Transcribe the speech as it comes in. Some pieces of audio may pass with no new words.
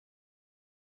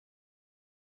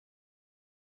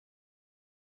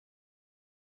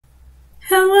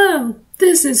Hello,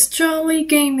 this is Jolly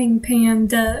Gaming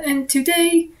Panda, and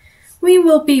today we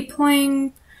will be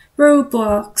playing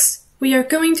Roblox. We are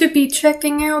going to be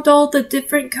checking out all the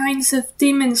different kinds of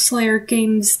Demon Slayer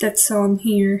games that's on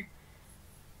here.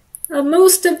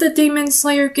 Most of the Demon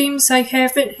Slayer games I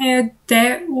haven't had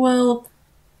that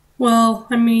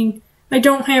I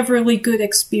don't have really good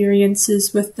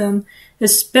experiences with them,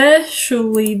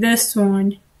 especially this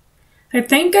one. I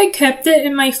think I kept it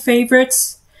in my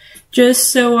favorites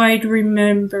just so I'd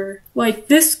remember. Like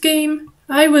this game,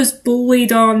 I was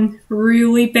bullied on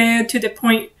really bad to the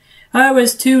point I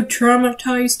was too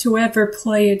traumatized to ever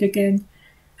play it again.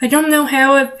 I don't know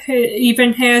how it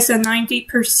even has a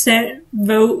 90%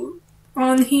 vote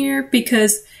on here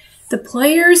because the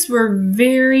players were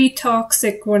very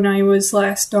toxic when I was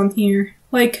last on here.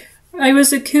 Like, I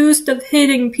was accused of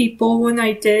hitting people when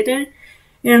I didn't,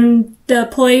 and the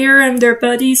player and their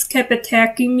buddies kept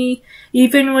attacking me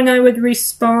even when I would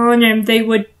respawn, and they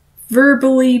would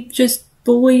verbally just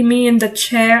bully me in the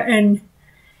chat, and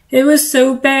it was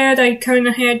so bad I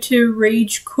kinda had to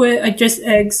rage quit. I just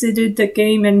exited the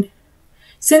game, and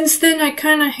since then I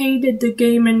kinda hated the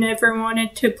game and never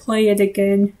wanted to play it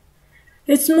again.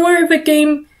 It's more of a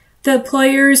game, the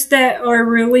players that are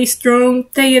really strong,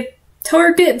 they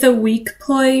target the weak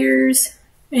players,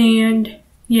 and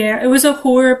yeah, it was a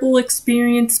horrible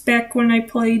experience back when I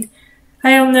played.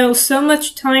 I don't know, so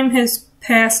much time has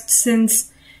passed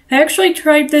since. I actually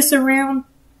tried this around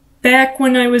back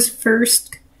when I was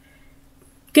first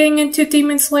getting into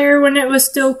Demon Slayer, when it was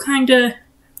still kinda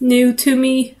new to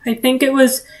me. I think it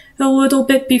was a little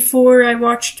bit before I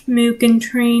watched Mugen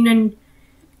train and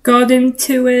got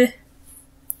into it.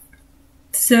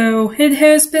 So, it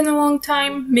has been a long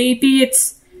time. Maybe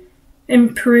it's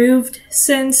improved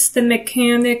since, the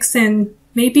mechanics and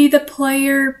maybe the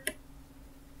player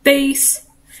base,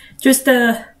 just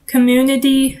the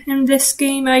community in this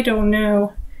game, I don't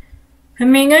know. I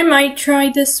mean, I might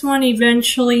try this one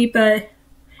eventually, but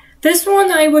this one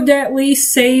I would at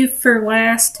least save for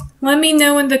last. Let me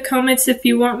know in the comments if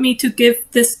you want me to give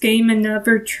this game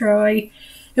another try.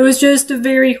 It was just a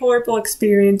very horrible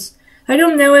experience. I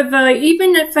don't know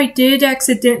even if I did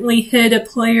accidentally hit a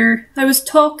player, I was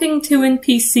talking to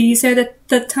NPCs at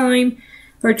the time,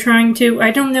 or trying to. I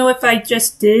don't know if I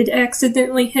just did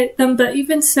accidentally hit them, but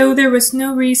even so, there was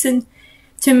no reason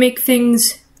to make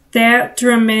things that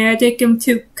dramatic and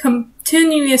to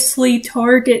continuously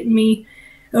target me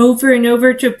over and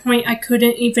over to a point I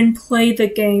couldn't even play the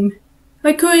game.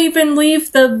 I couldn't even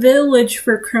leave the village,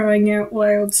 for crying out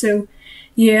loud, so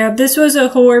yeah, this was a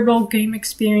horrible game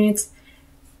experience.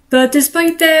 But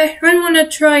despite that, I want to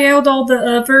try out all the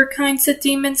other kinds of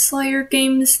Demon Slayer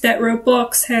games that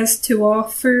Roblox has to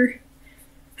offer.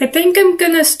 I think I'm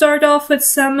gonna start off with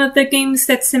some of the games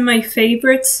that's in my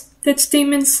favorites that's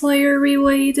Demon Slayer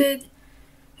related.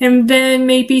 And then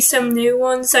maybe some new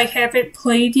ones I haven't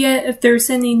played yet, if there's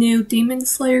any new Demon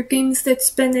Slayer games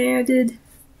that's been added.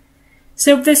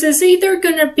 So this is either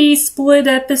gonna be split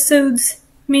episodes,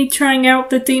 me trying out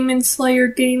the Demon Slayer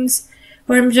games,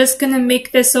 or I'm just gonna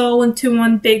make this all into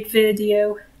one big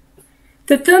video.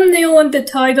 The thumbnail and the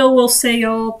title will say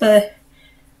all, but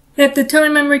at the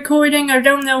time I'm recording, I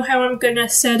don't know how I'm gonna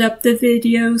set up the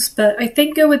videos, but I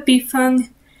think it would be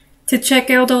fun to check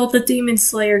out all the Demon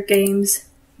Slayer games.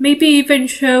 Maybe even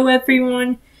show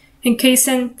everyone, in case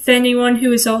if anyone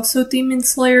who is also Demon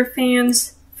Slayer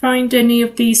fans find any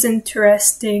of these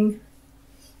interesting.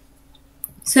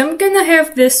 So I'm gonna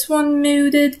have this one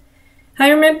muted. I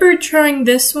remember trying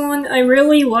this one. I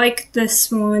really liked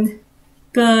this one,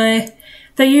 but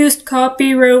they used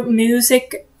copyright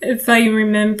music, if I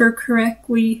remember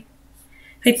correctly.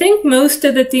 I think most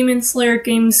of the Demon Slayer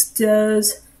games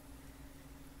does,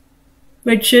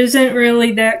 which isn't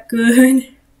really that good.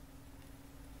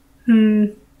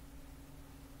 I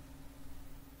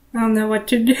don't know what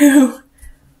to do.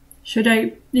 Should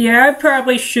I? Yeah, I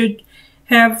probably should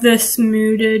have this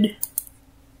muted.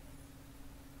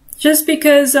 Just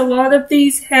because a lot of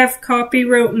these have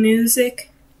copyright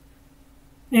music,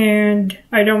 and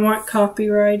I don't want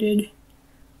copyrighted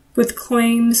with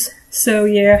claims, so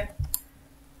yeah.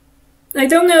 I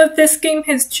don't know if this game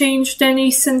has changed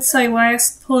any since I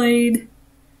last played.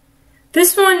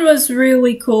 This one was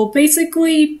really cool.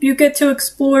 Basically, you get to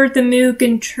explore the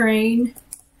Mugen train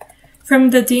from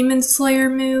the Demon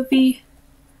Slayer movie.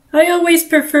 I always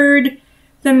preferred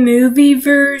the movie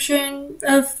version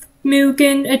of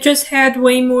Mugen. It just had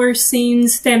way more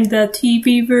scenes than the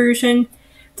TV version.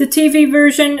 The TV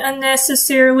version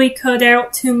unnecessarily cut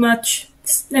out too much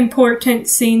important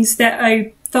scenes that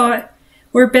I thought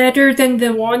were better than the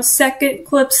 1-second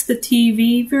clips the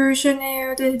TV version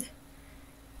added.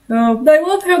 Oh, I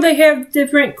love how they have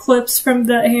different clips from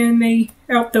the anime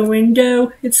out the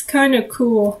window. It's kind of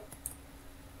cool.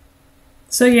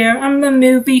 So yeah, I'm a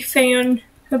movie fan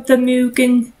of the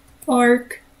Mugen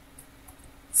arc.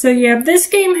 So yeah, this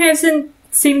game hasn't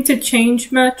seemed to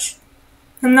change much.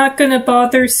 I'm not gonna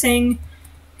bother saying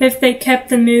if they kept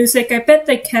the music. I bet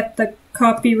they kept the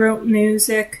copyright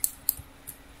music.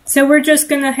 So we're just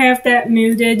gonna have that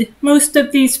muted. Most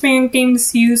of these fan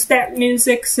games use that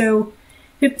music, so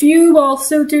if you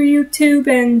also do YouTube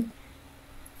and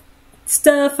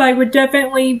stuff, I would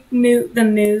definitely mute the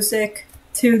music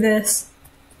to this.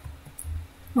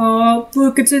 Oh,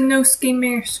 look, it's a Nosuke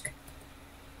mask.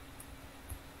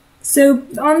 So,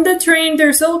 on the train,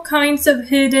 there's all kinds of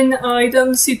hidden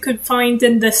items you could find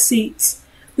in the seats.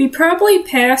 We probably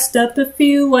passed up a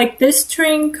few, like this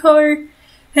train car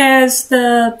has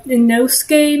the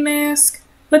Inosuke mask.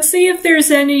 Let's see if there's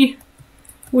any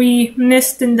we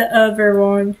missed in the other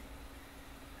one.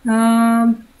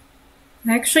 I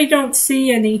actually don't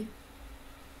see any.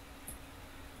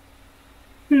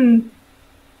 Let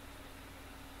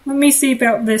me see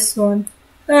about this one.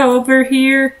 Oh, over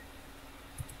here.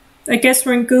 I guess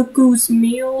Rengoku's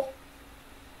meal.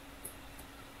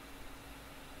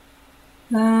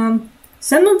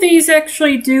 Some of these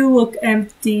actually do look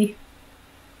empty.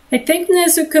 I think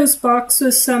Nezuko's box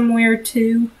was somewhere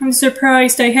too. I'm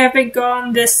surprised I haven't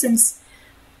gotten this since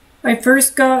I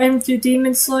first got into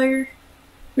Demon Slayer,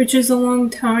 which is a long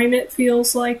time it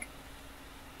feels like.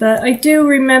 But I do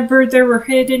remember there were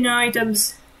hidden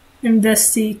items in the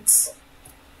seats.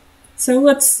 So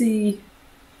let's see.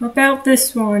 About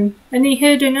this one. Any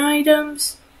hidden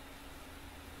items?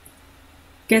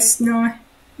 Guess not.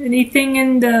 Anything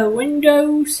in the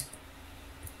windows?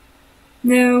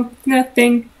 No,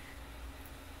 nothing.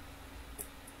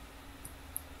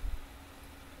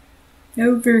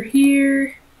 Over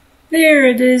here. There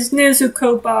it is,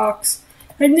 Nezuko box.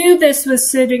 I knew this was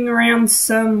sitting around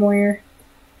somewhere.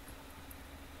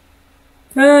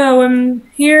 Oh, and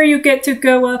here you get to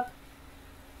go up.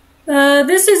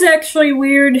 This is actually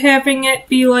weird having it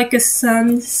be like a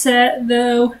sunset,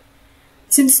 though.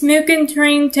 Since Mugen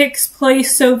Train takes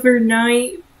place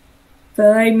overnight.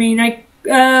 But I mean,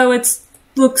 oh, it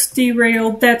looks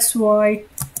derailed, that's why.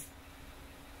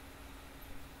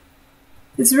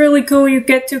 It's really cool you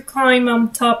get to climb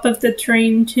on top of the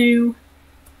train, too.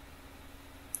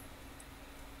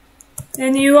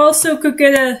 And you also could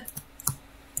get a...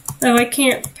 Oh, I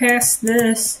can't pass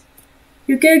this.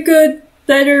 You get a good,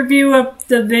 better view of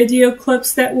the video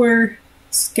clips that were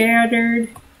scattered.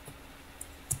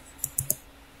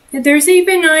 And there's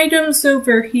even items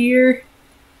over here.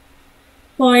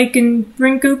 Like in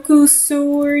Rengoku's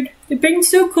sword. It'd been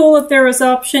so cool if there was an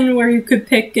option where you could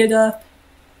pick it up.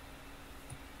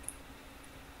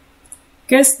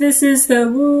 Guess this is the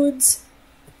woods.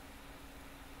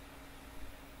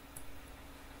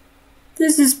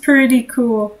 This is pretty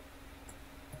cool.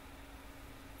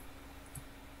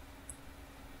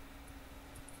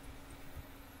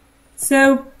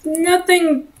 So,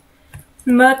 nothing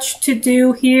much to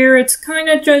do here. It's kind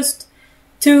of just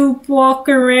to walk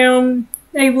around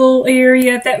a little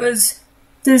area that was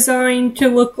designed to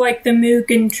look like the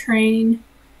Mugen Train.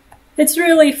 It's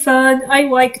really fun. I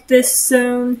like this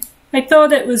zone. I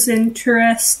thought it was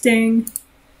interesting.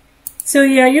 So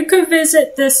yeah, you could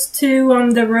visit this too on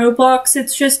the Roblox.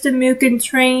 It's just a Mugen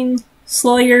Train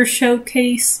Slayer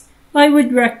showcase. I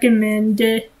would recommend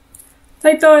it.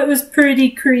 I thought it was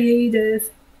pretty creative.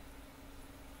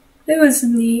 It was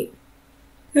neat.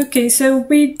 Okay, so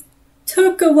we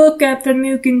took a look at the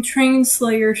Mugen Train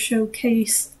Slayer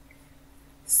showcase.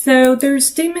 So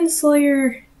there's Demon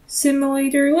Slayer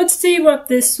Simulator. Let's see what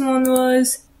this one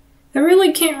was. I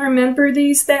really can't remember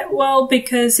these that well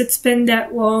because it's been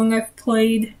that long I've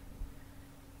played.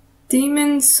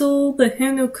 Demon Soul, The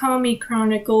Hinokami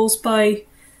Chronicles by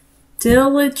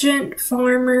Diligent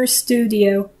Farmer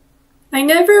Studio. I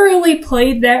never really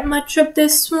played that much of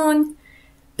this one,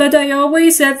 but I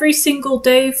always, every single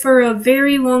day for a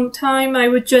very long time, I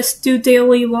would just do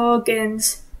daily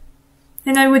logins.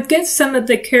 And I would get some of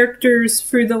the characters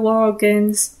through the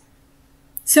logins.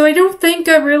 So I don't think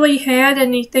I really had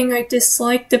anything I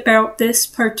disliked about this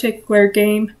particular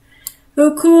game.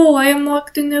 Oh cool, I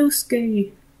unlocked a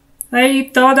Inosuke.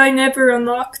 I thought I never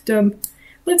unlocked them.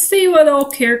 Let's see what all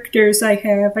characters I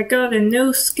have. I got a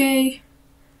Inosuke,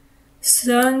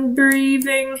 Sun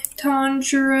Breathing,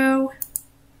 Tanjiro,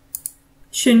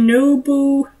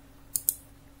 Shinobu,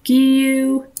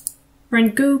 Giyu,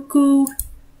 Rengoku,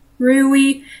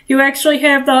 Rui. You actually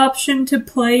have the option to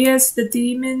play as the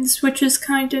demons, which is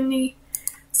kinda neat.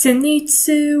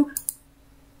 Zenitsu,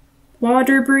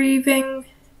 Water Breathing,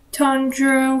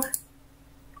 Tundro,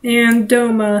 and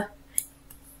Doma.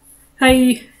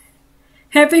 I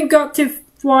haven't got to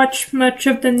watch much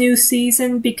of the new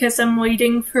season because I'm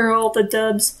waiting for all the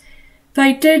dubs. But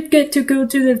I did get to go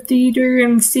to the theater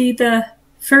and see the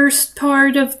first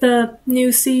part of the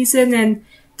new season, and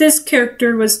this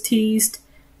character was teased.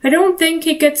 I don't think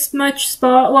he gets much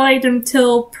spotlight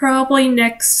until probably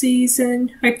next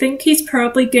season. I think he's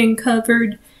probably getting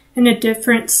covered in a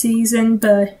different season,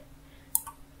 but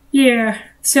yeah.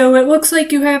 So it looks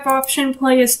like you have option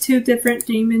play as 2 different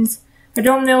demons. I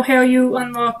don't know how you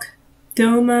unlock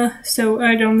Doma, so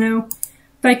I don't know.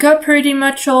 But I got pretty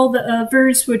much all the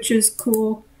others, which is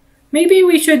cool. Maybe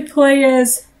we should play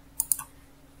as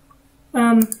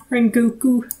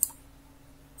Rengoku.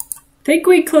 I think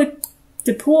we click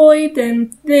deploy,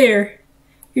 then there.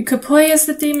 You could play as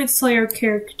the Demon Slayer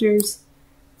characters.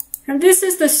 And this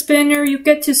is the spinner. You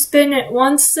get to spin it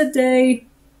once a day.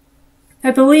 I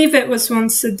believe it was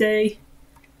once a day.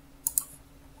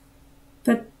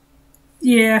 But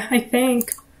yeah, I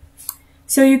think.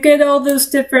 So you get all those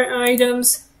different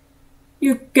items.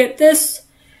 You get this,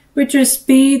 which is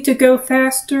speed to go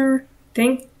faster.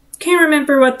 Can't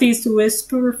remember what these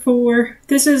whisper for.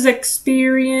 This is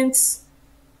experience.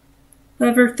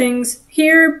 Other things.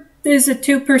 Here is a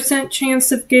 2%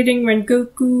 chance of getting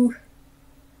Rengoku.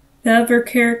 The other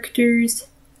characters.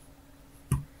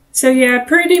 So yeah, I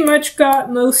pretty much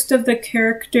got most of the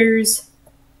characters.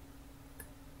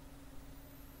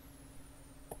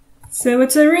 So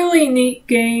it's a really neat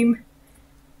game.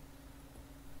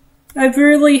 I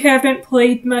really haven't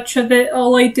played much of it.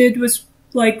 All I did was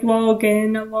like log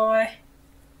in a lot.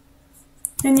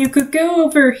 And you could go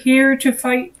over here to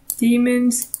fight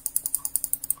demons.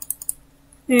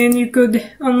 And you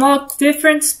could unlock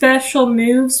different special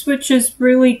moves, which is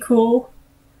really cool.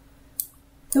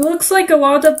 It looks like a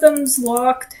lot of them's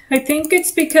locked. I think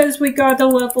it's because we gotta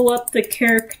level up the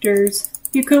characters.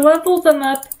 You could level them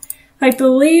up, I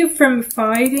believe, from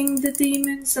fighting the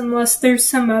demons, unless there's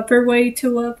some other way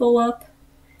to level up.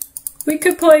 We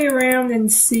could play around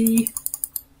and see.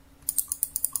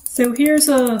 So here's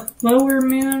a lower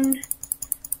moon,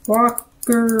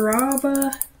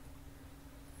 Wakaraba.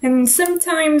 And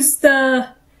sometimes the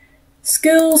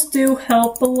skills do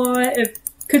help a lot. It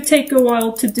could take a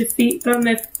while to defeat them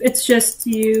if it's just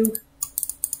you.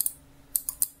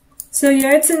 So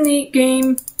yeah, it's a neat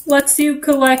game. Lets you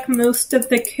collect most of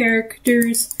the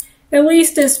characters, at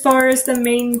least as far as the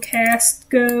main cast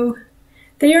go.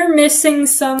 They are missing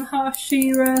some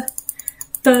Hashira,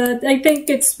 but I think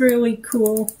it's really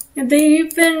cool. And they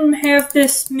even have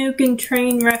this Mugen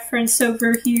train reference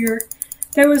over here.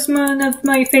 That was one of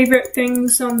my favorite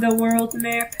things on the world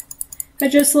map. I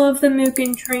just love the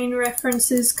Mugen train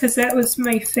references because that was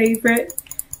my favorite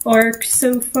arc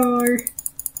so far.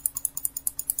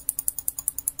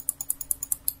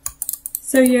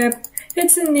 So yeah,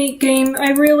 it's a neat game. I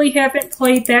really haven't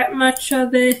played that much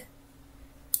of it.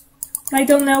 I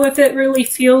don't know if it really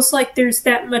feels like there's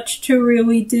that much to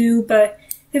really do, but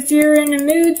if you're in a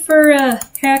mood for a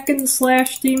hack and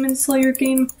slash Demon Slayer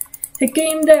game, a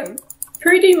game that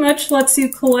pretty much lets you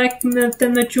collect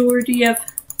the majority of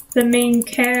the main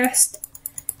cast,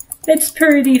 it's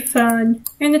pretty fun.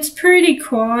 And it's pretty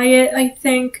quiet, I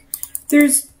think.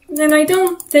 And I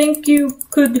don't think you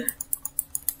could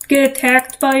get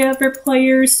attacked by other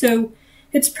players, so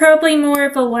it's probably more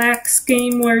of a lax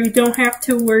game where you don't have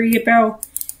to worry about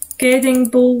getting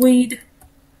bullied.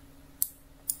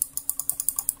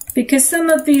 Because some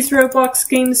of these Roblox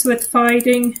games with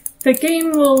fighting, the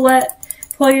game will let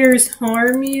players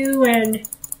harm you, and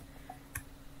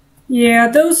yeah,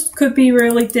 those could be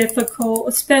really difficult,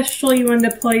 especially when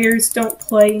the players don't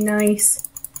play nice.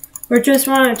 Or just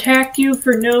want to attack you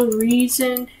for no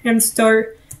reason and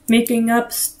start making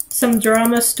up some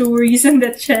drama stories in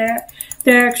the chat.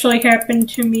 That actually happened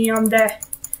to me on that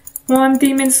one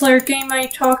Demon Slayer game I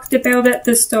talked about at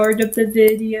the start of the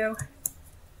video.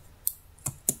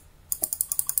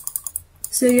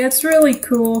 So yeah, it's really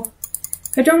cool.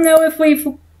 I don't know if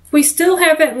we still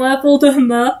haven't leveled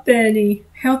them up any.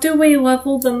 How do we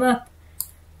level them up?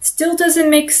 Still doesn't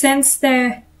make sense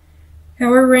that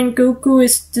our Rengoku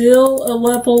is still a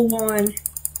level 1.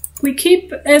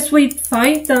 As we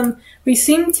fight them, we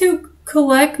seem to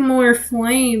collect more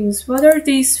flames. What are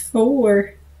these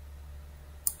for?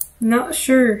 Not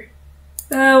sure.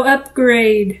 Oh,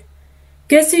 upgrade.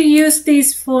 Guess you use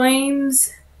these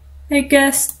flames, I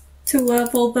guess, to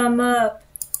level them up.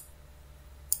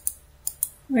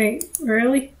 Wait,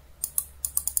 really?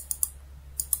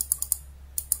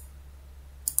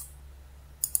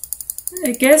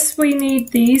 I guess we need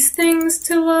these things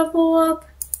to level up?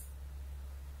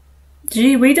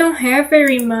 Gee, we don't have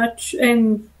very much,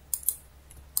 and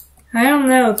I don't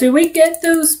know. Do we get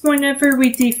those whenever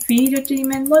we defeat a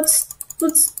demon? Let's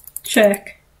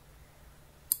check.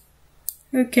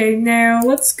 Okay, now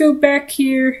let's go back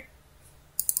here.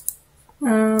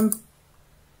 Where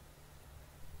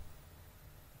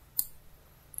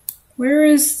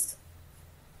is...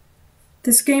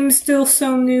 This game's still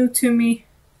so new to me.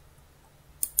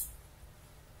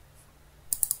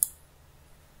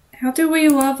 How do we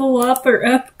level up or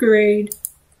upgrade?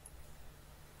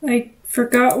 I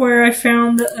forgot where I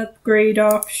found the upgrade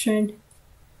option.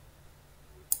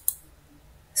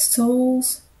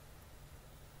 Souls.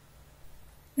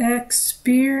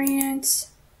 Experience.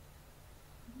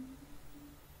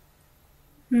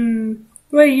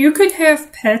 Wait, you could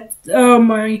have pets. Oh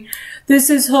my,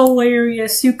 this is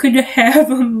hilarious. You could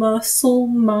have a muscle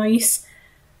mice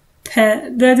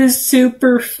pet. That is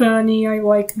super funny. I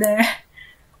like that.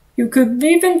 You could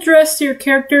even dress your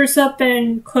characters up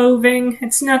in clothing.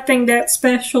 It's nothing that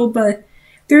special, but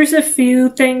there's a few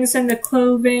things in the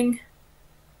clothing.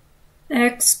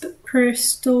 Exp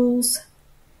crystals.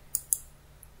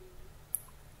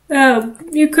 Oh,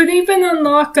 you could even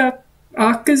unlock a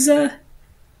Akaza.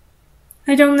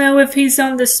 I don't know if he's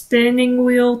on the spinning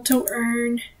wheel to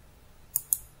earn.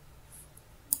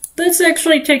 Let's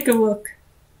actually take a look.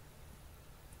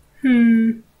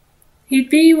 He'd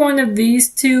be one of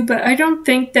these two, but I don't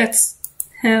think that's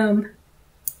him.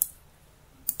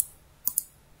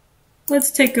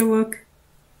 Let's take a look.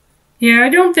 Yeah, I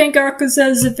don't think Akaza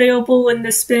is available in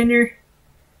the spinner.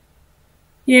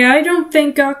 Yeah, I don't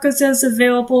think Akaza is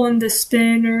available in the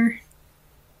spinner.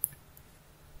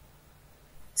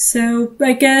 So,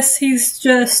 I guess he's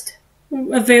just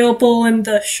available in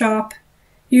the shop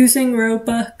using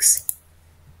Robux.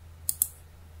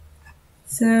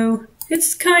 So,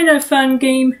 it's kind of a fun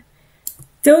game.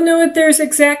 Don't know if there's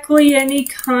exactly any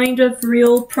kind of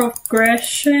real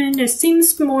progression. It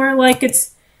seems more like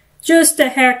it's just a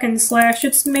hack and slash.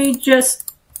 It's made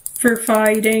just for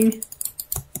fighting.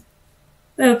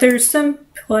 Oh, there's some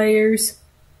players.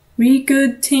 We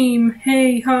good team.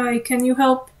 Hey, hi, can you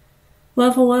help?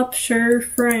 Level up, sure,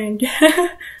 friend.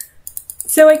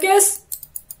 So I guess,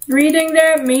 reading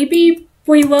that, maybe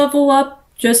we level up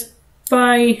just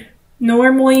by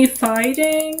normally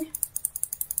fighting?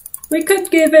 We could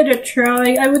give it a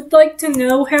try. I would like to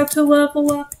know how to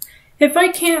level up. If I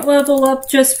can't level up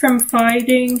just from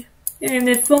fighting, and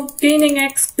if gaining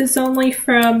XP is only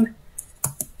from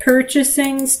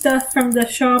purchasing stuff from the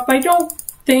shop, I don't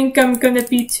think I'm gonna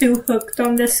be too hooked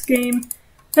on this game.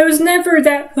 I was never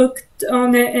that hooked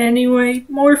on it anyway,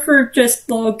 more for just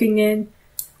logging in.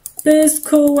 But it's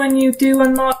cool when you do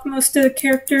unlock most of the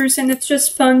characters, and it's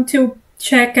just fun to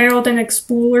check out and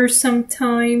explore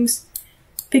sometimes.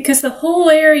 Because the whole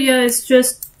area is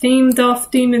just themed off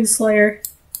Demon Slayer.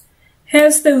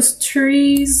 Has those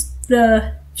trees,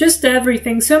 just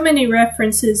everything, so many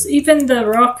references. Even the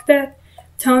rock that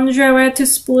Tanjiro had to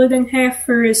split in half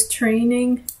for his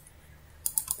training.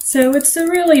 So it's a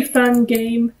really fun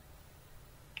game.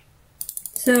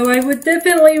 So I would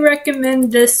definitely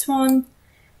recommend this one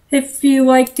if you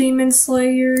like Demon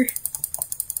Slayer.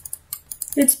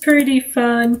 It's pretty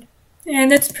fun.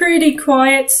 And it's pretty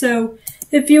quiet, so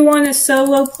if you want to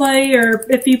solo play or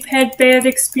if you've had bad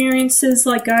experiences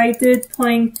like I did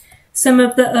playing some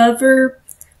of the other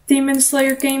Demon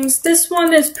Slayer games, this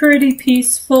one is pretty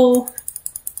peaceful.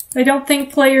 I don't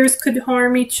think players could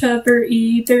harm each other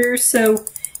either, so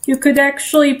you could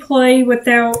actually play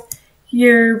without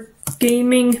your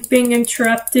gaming being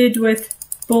interrupted with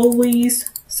bullies.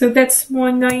 So that's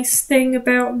one nice thing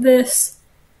about this.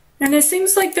 And it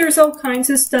seems like there's all kinds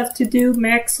of stuff to do,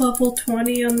 max level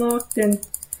 20 unlocked, and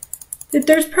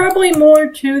there's probably more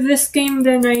to this game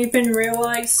than I even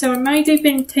realized, so I might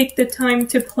even take the time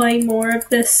to play more of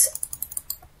this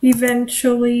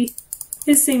eventually.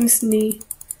 It seems neat.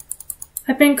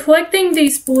 I've been collecting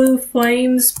these blue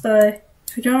flames, but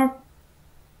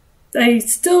I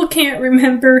still can't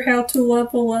remember how to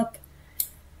level up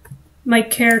my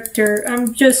character.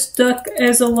 I'm just stuck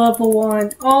as a level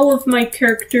 1. All of my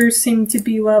characters seem to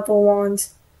be level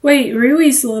 1s. Wait,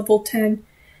 Rui's level 10.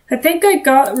 I think I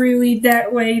got Rui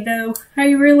that way though. I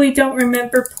really don't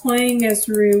remember playing as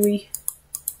Rui.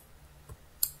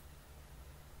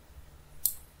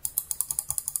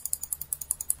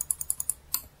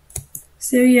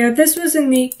 So yeah, this was a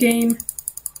neat game.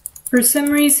 For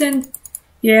some reason,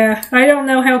 yeah, I don't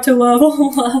know how to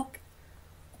level up.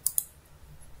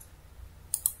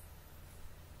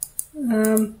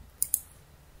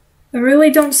 I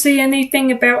really don't see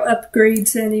anything about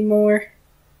upgrades anymore.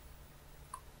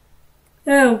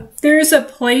 Oh, there's a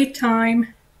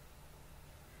playtime.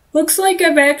 Looks like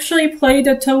I've actually played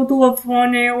a total of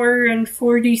 1 hour and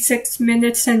 46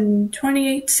 minutes and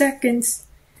 28 seconds.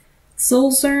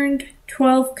 Souls earned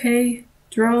 12k,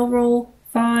 draw roll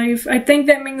 5. I think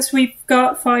that means we've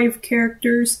got 5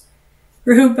 characters.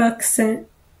 Robux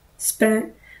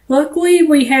spent. Luckily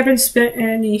we haven't spent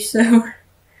any, so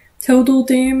total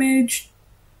damage.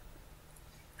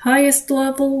 Highest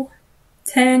level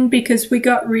 10 because we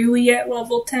got really at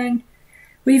level 10.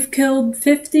 We've killed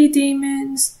 50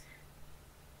 demons.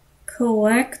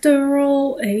 Collector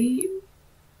roll 8.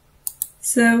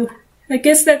 So I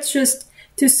guess that's just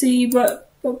to see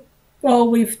what all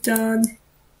we've done.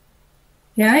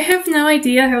 Yeah, I have no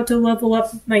idea how to level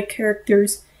up my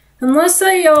characters. Unless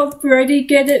I already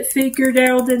get it figured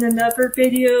out in another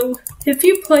video. If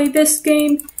you play this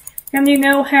game and you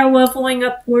know how leveling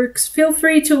up works, feel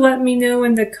free to let me know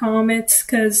in the comments,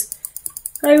 because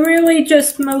I really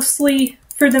just mostly,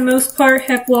 for the most part,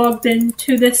 have logged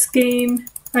into this game.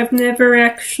 I've never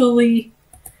actually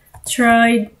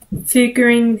tried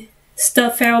figuring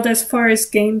stuff out as far as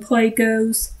gameplay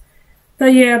goes.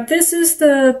 But yeah, this is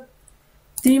the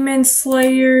Demon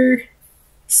Slayer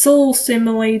Soul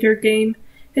Simulator game.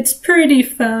 It's pretty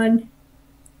fun.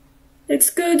 It's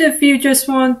good if you just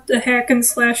want a hack and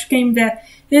slash game that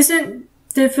isn't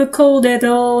difficult at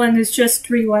all and is just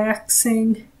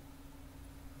relaxing.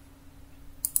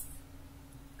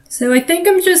 So I think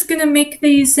I'm just gonna make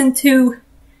these into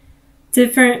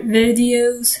different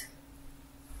videos.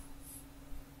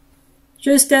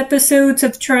 Just episodes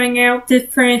of trying out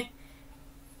different...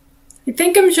 I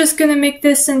think I'm just gonna make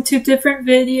this into different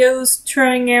videos,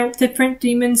 trying out different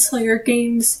Demon Slayer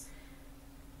games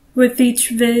with each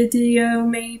video,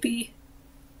 maybe.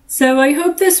 So I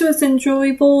hope this was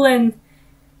enjoyable and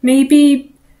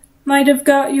maybe might have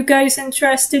got you guys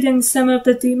interested in some of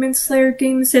the Demon Slayer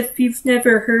games if you've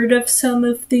never heard of some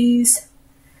of these.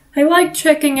 I like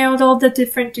checking out all the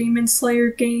different Demon Slayer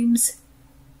games.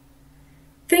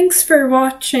 Thanks for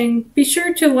watching. Be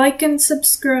sure to like and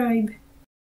subscribe.